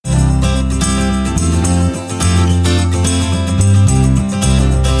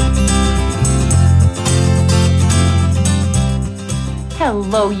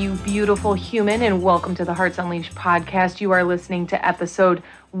Hello, you beautiful human, and welcome to the Hearts Unleashed podcast. You are listening to episode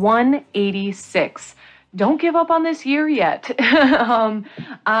 186. Don't give up on this year yet.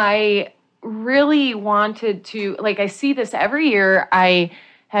 I really wanted to, I see this every year. I'm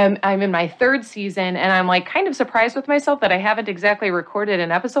in my third season, and I'm kind of surprised with myself that I haven't exactly recorded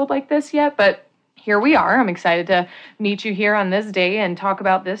an episode like this yet, but here we are. I'm excited to meet you here on this day and talk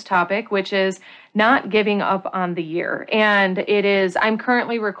about this topic, which is not giving up on the year. And I'm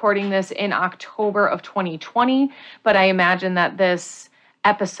currently recording this in October of 2020, but I imagine that this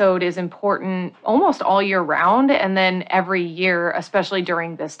episode is important almost all year round and then every year, especially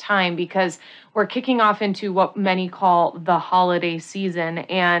during this time, because we're kicking off into what many call the holiday season.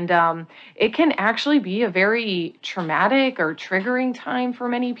 And it can actually be a very traumatic or triggering time for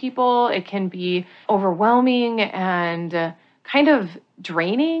many people. It can be overwhelming and kind of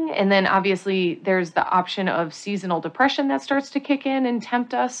draining. And then obviously there's the option of seasonal depression that starts to kick in and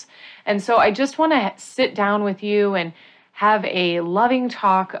tempt us. And so I just want to sit down with you and have a loving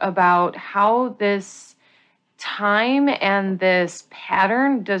talk about how this time and this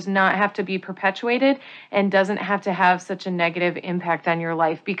pattern does not have to be perpetuated and doesn't have to have such a negative impact on your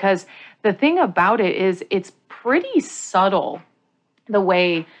life. Because the thing about it is it's pretty subtle, the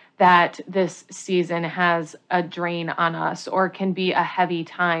way that this season has a drain on us or can be a heavy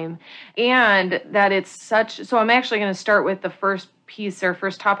time. And that it's so I'm actually going to start with the first piece or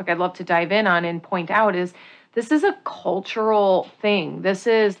first topic I'd love to dive in on and point out is this is a cultural thing. This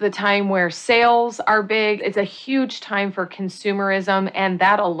is the time where sales are big. It's a huge time for consumerism, and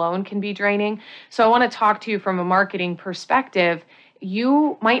that alone can be draining. So I want to talk to you from a marketing perspective.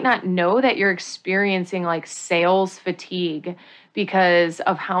 You might not know that you're experiencing sales fatigue because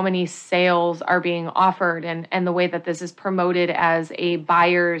of how many sales are being offered and the way that this is promoted as a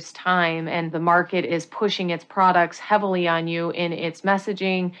buyer's time, and the market is pushing its products heavily on you in its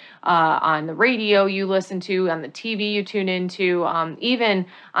messaging, on the radio you listen to, on the TV you tune into, even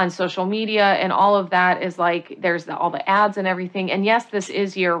on social media, and all of that is there's all the ads and everything. And yes, this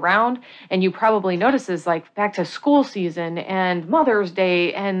is year round, and you probably notice this back to school season and Mother's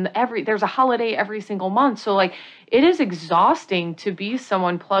Day, and there's a holiday every single month. So it is exhausting to be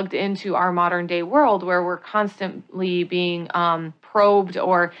someone plugged into our modern day world where we're constantly being probed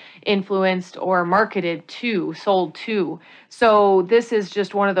or influenced or marketed to, sold to. So this is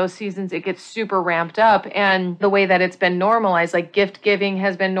just one of those seasons. It gets super ramped up, and the way that it's been normalized, gift giving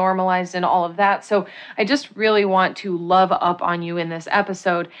has been normalized and all of that. So I just really want to love up on you in this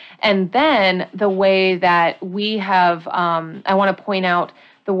episode. And then the way that we have, I want to point out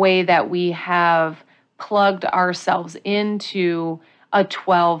the way that we have plugged ourselves into a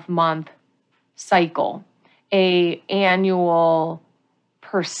 12-month cycle, a annual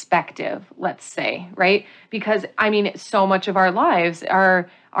perspective, let's say, right? Because so much of our lives are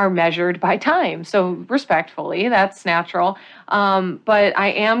measured by time. So respectfully, that's natural. But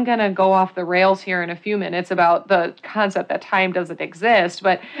I am going to go off the rails here in a few minutes about the concept that time doesn't exist.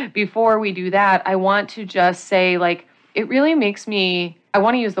 But before we do that, I want to just say, it really makes me, I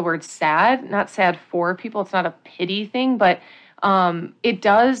want to use the word sad, not sad for people. It's not a pity thing, but it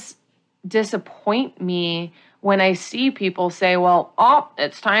does disappoint me when I see people say, well,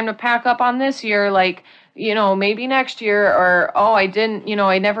 it's time to pack up on this year, maybe next year, or, I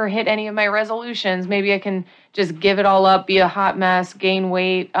never hit any of my resolutions. Maybe I can just give it all up, be a hot mess, gain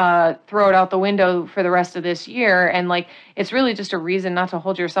weight, throw it out the window for the rest of this year. And it's really just a reason not to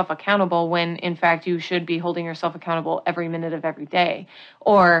hold yourself accountable when in fact you should be holding yourself accountable every minute of every day.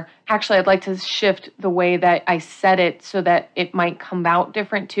 Or actually, I'd like to shift the way that I said it so that it might come out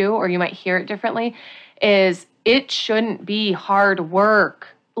different too, or you might hear it differently, is it shouldn't be hard work.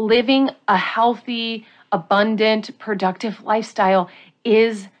 Living a healthy, abundant, productive lifestyle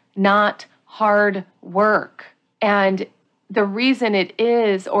is not hard work. And the reason it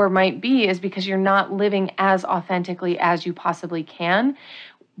is or might be is because you're not living as authentically as you possibly can.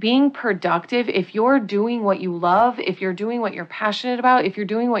 Being productive, if you're doing what you love, if you're doing what you're passionate about, if you're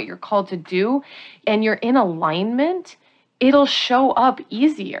doing what you're called to do, and you're in alignment, it'll show up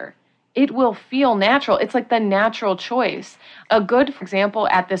easier. It will feel natural. It's the natural choice. A good example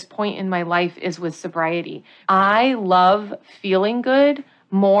at this point in my life is with sobriety. I love feeling good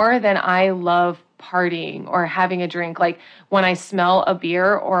more than I love partying or having a drink. When I smell a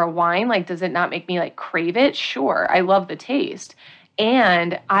beer or a wine, does it not make me crave it? Sure. I love the taste.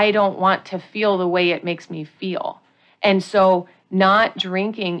 And I don't want to feel the way it makes me feel. And so not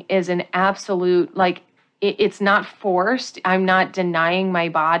drinking is an absolute, it's not forced. I'm not denying my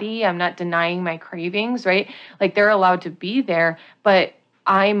body. I'm not denying my cravings, right? They're allowed to be there, but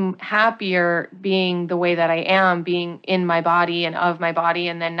I'm happier being the way that I am, being in my body and of my body,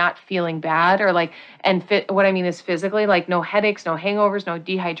 and then not feeling bad or like, what I mean is physically, like no headaches, no hangovers, no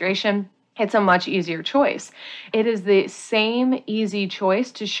dehydration. It's a much easier choice. It is the same easy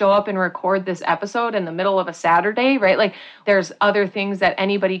choice to show up and record this episode in the middle of a Saturday, right? Like there's other things that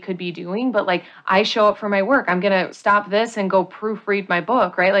anybody could be doing, but like I show up for my work. I'm going to stop this and go proofread my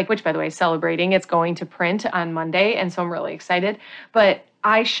book, right? Like, which by the way, celebrating, it's going to print on Monday. And so I'm really excited. But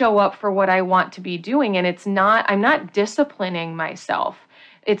I show up for what I want to be doing. And I'm not disciplining myself.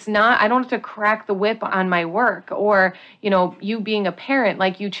 It's not, I don't have to crack the whip on my work or, you being a parent,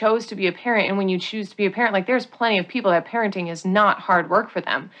 like you chose to be a parent. And when you choose to be a parent, like there's plenty of people that parenting is not hard work for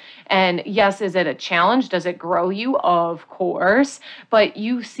them. And yes, is it a challenge? Does it grow you? Of course. But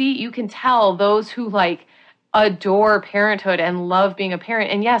you can tell those who like adore parenthood and love being a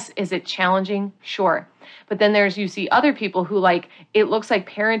parent. And yes, is it challenging? Sure. But then you see other people who like, it looks like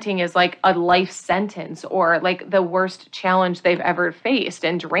parenting is like a life sentence or like the worst challenge they've ever faced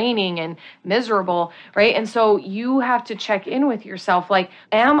and draining and miserable, right? And so you have to check in with yourself, like,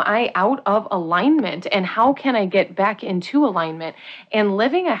 am I out of alignment and how can I get back into alignment? And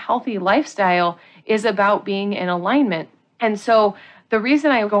living a healthy lifestyle is about being in alignment. And so the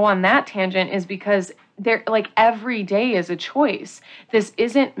reason I go on that tangent is because every day is a choice. This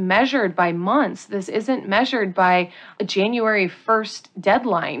isn't measured by months. This isn't measured by a January 1st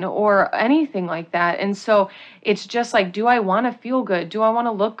deadline or anything like that. And so it's just like, do I want to feel good? Do I want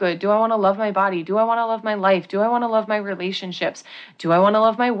to look good? Do I want to love my body? Do I want to love my life? Do I want to love my relationships? Do I want to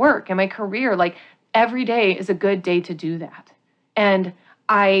love my work and my career? Like every day is a good day to do that. And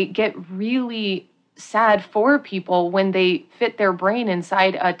I get really sad for people when they fit their brain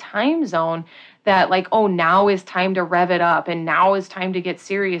inside a time zone that like, oh, now is time to rev it up and now is time to get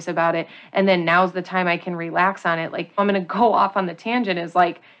serious about it. And then now's the time I can relax on it. Like I'm going to go off on the tangent is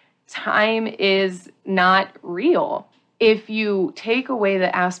like, time is not real. If you take away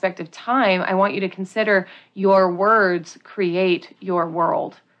the aspect of time, I want you to consider your words create your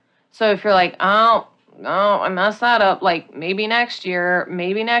world. So if you're like, oh, no, I messed that up. Like maybe next year,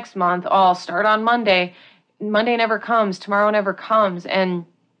 maybe next month, I'll start on Monday. Monday never comes. Tomorrow never comes. And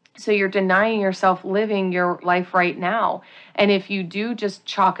so you're denying yourself living your life right now. And if you do just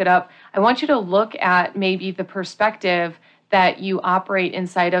chalk it up, I want you to look at maybe the perspective that you operate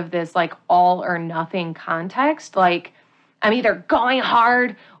inside of this like all or nothing context. Like I'm either going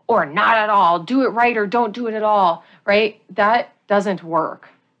hard or not at all. Do it right or don't do it at all, right? That doesn't work.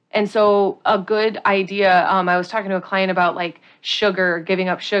 And so a good idea, I was talking to a client about like sugar, giving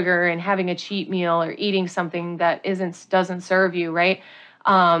up sugar and having a cheat meal or eating something that doesn't serve you, right?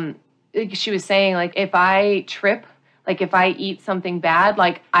 She was saying like, if I trip, like if I eat something bad,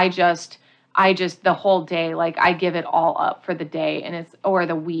 like I just the whole day, like I give it all up for the day or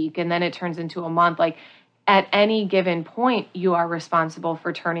the week. And then it turns into a month. Like at any given point, you are responsible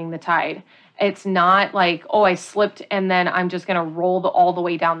for turning the tide. It's not like, oh, I slipped and then I'm just going to roll all the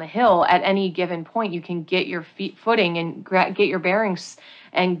way down the hill. At any given point, you can get your footing and get your bearings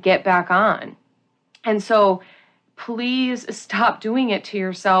and get back on. And so please stop doing it to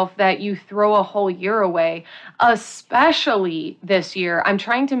yourself that you throw a whole year away, especially this year. I'm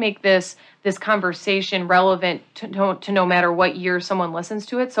trying to make this conversation relevant to no matter what year someone listens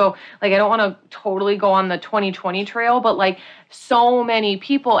to it. So like, I don't want to totally go on the 2020 trail, but like so many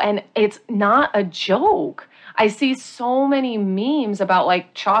people, and it's not a joke. I see so many memes about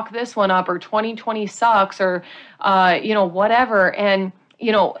like chalk this one up or 2020 sucks or, whatever. And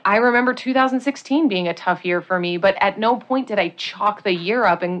I remember 2016 being a tough year for me, but at no point did I chalk the year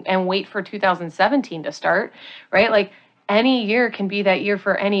up and wait for 2017 to start, right? Like any year can be that year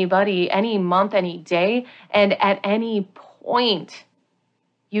for anybody, any month, any day. And at any point,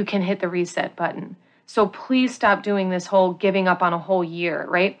 you can hit the reset button. So please stop doing this whole giving up on a whole year,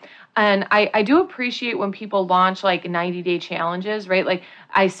 right? And I do appreciate when people launch like 90-day challenges, right? Like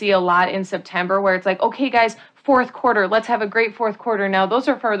I see a lot in September where it's like, okay, guys, fourth quarter, let's have a great fourth quarter. Now, those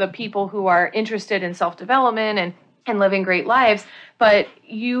are for the people who are interested in self-development and living great lives, but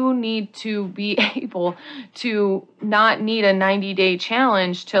you need to be able to not need a 90-day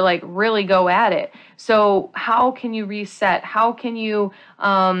challenge to like really go at it. So how can you reset? How can you,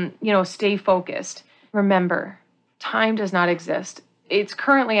 stay focused? Remember, time does not exist. It's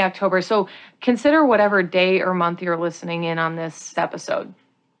currently October, so consider whatever day or month you're listening in on this episode.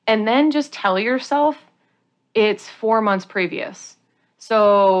 And then just tell yourself it's 4 months previous.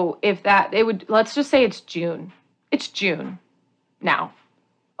 So let's just say it's June. It's June now.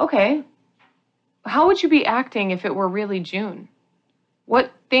 Okay. How would you be acting if it were really June?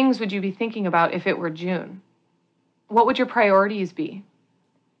 What things would you be thinking about if it were June? What would your priorities be?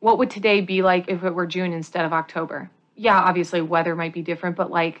 what would today be like if it were June instead of October? Yeah, obviously weather might be different, but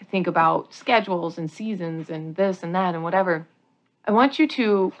like think about schedules and seasons and this and that and whatever. I want you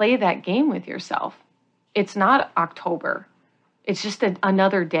to play that game with yourself. It's not October. It's just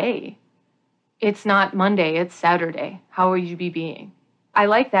another day. It's not Monday, it's Saturday. How will you be being? I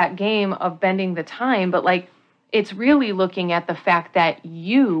like that game of bending the time, but like it's really looking at the fact that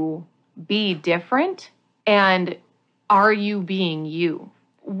you be different, and are you being you?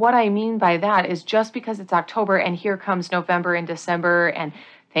 What I mean by that is just because it's October and here comes November and December and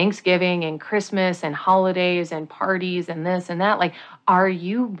Thanksgiving and Christmas and holidays and parties and this and that, like, are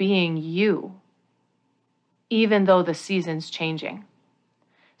you being you? Even though the season's changing.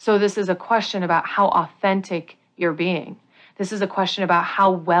 So this is a question about how authentic you're being. This is a question about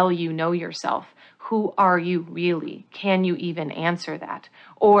how well you know yourself. Who are you really? Can you even answer that?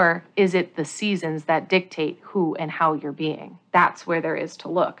 Or is it the seasons that dictate who and how you're being? That's where there is to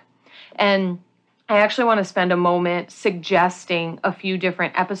look. And I actually want to spend a moment suggesting a few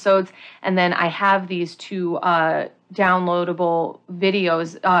different episodes. And then I have these two downloadable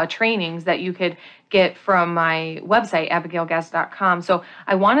videos, trainings that you could get from my website, abigailgaz.com. So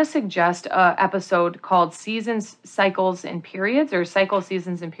I want to suggest an episode called Seasons, Cycles, and Periods, or Cycle,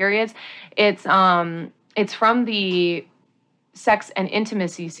 Seasons, and Periods. It's from the Sex and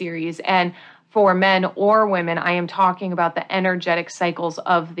Intimacy series. And for men or women, I am talking about the energetic cycles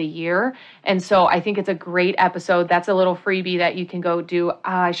of the year. And so I think it's a great episode. That's a little freebie that you can go do.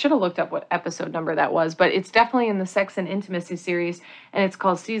 I should have looked up what episode number that was, but it's definitely in the Sex and Intimacy series, and it's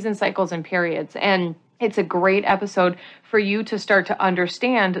called Season, Cycles, and Periods. And it's a great episode for you to start to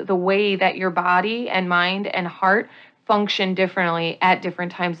understand the way that your body and mind and heart function differently at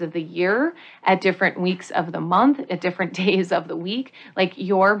different times of the year, at different weeks of the month, at different days of the week. Like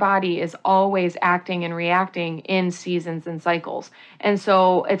your body is always acting and reacting in seasons and cycles. And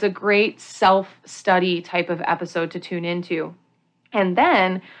so it's a great self-study type of episode to tune into. And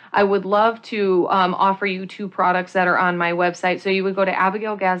then I would love to offer you two products that are on my website. So you would go to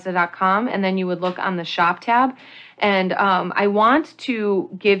abigailgazda.com and then you would look on the shop tab. And I want to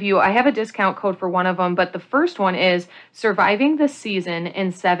give you, I have a discount code for one of them, but the first one is Surviving the Season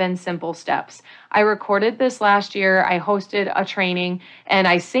in 7 Simple Steps. I recorded this last year. I hosted a training and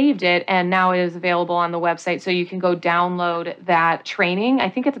I saved it, and now it is available on the website. So you can go download that training. I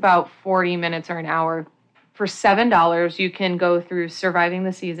think it's about 40 minutes or an hour. For $7, you can go through Surviving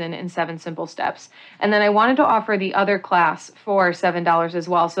the Season in 7 Simple Steps. And then I wanted to offer the other class for $7 as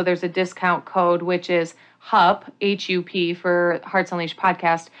well. So there's a discount code, which is HUP, H-U-P, for Hearts Unleashed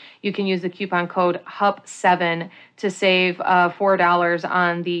podcast. You can use the coupon code HUP7 to save $4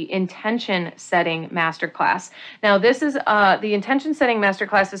 on the Intention Setting Masterclass. Now, this is the Intention Setting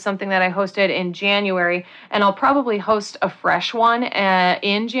Masterclass is something that I hosted in January, and I'll probably host a fresh one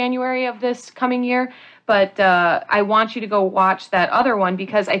in January of this coming year. But I want you to go watch that other one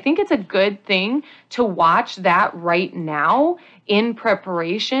because I think it's a good thing to watch that right now in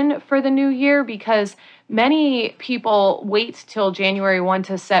preparation for the new year, because many people wait till January 1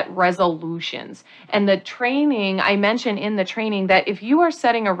 to set resolutions. And the training, I mentioned in the training that if you are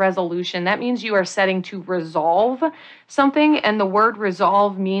setting a resolution, that means you are setting to resolve something. And the word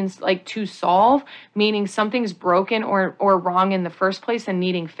resolve means like to solve, meaning something's broken or wrong in the first place and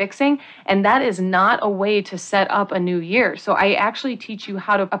needing fixing. And that is not a way to set up a new year. So I actually teach you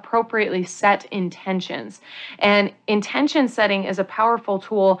how to appropriately set intentions. And intention setting is a powerful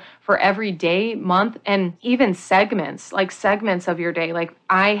tool for every day, month, and even segments, like segments of your day. Like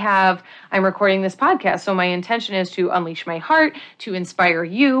I'm recording this podcast, so my intention is to unleash my heart, to inspire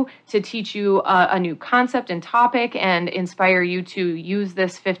you, to teach you a new concept and topic, and inspire you to use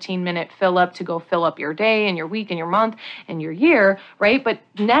this 15-minute fill up to go fill up your day and your week and your month and your year, right? But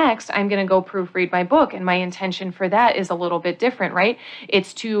next, I'm going to go proofread my book, and my intention for that is a little bit different, right?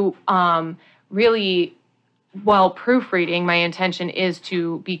 It's to really, while proofreading, my intention is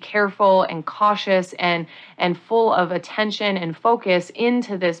to be careful and cautious and full of attention and focus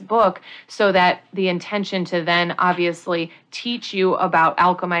into this book, so that the intention to then obviously teach you about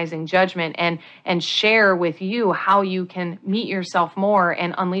alchemizing judgment and share with you how you can meet yourself more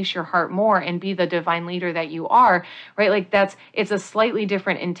and unleash your heart more and be the divine leader that you are, right? Like it's a slightly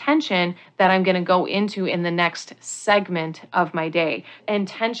different intention that I'm going to go into in the next segment of my day.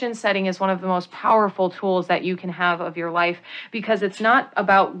 Intention setting is one of the most powerful tools that that you can have of your life, because it's not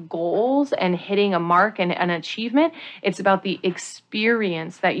about goals and hitting a mark and an achievement. It's about the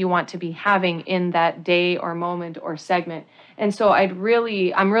experience that you want to be having in that day or moment or segment. And so I'm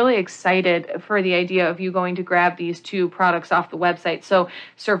really excited for the idea of you going to grab these 2 products off the website. So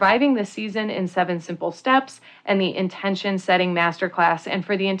Surviving the Season in 7 Simple Steps and the Intention Setting Masterclass. And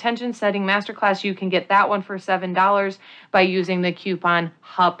for the Intention Setting Masterclass, you can get that one for $7 by using the coupon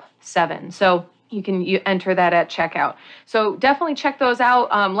HUP7. So you enter that at checkout. So definitely check those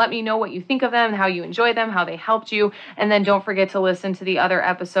out. Let me know what you think of them, how you enjoy them, how they helped you. And then don't forget to listen to the other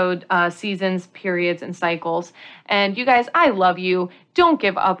episode, seasons, periods, and cycles. And you guys, I love you. Don't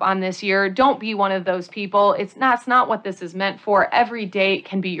give up on this year. Don't be one of those people. It's not what this is meant for. Every day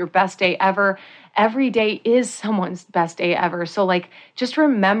can be your best day ever. Every day is someone's best day ever. So just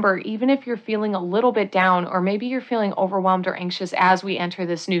remember, even if you're feeling a little bit down, or maybe you're feeling overwhelmed or anxious as we enter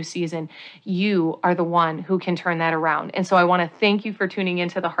this new season, you are the one who can turn that around. And so I want to thank you for tuning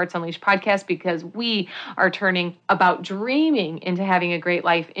into the Hearts Unleashed podcast, because we are turning about dreaming into having a great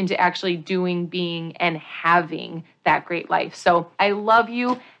life into actually doing, being, and having that great life. So I love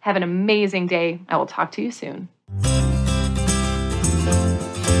you. Have an amazing day. I will talk to you soon.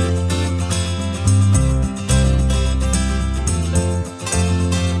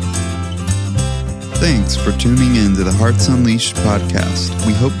 Thanks for tuning in to the Hearts Unleashed podcast.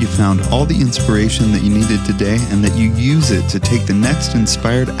 We hope you found all the inspiration that you needed today and that you use it to take the next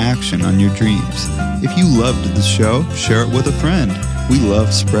inspired action on your dreams. If you loved the show, share it with a friend. We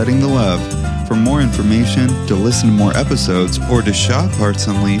love spreading the love. For more information, to listen to more episodes, or to shop Hearts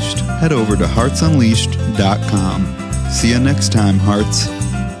Unleashed, head over to heartsunleashed.com. See you next time, Hearts.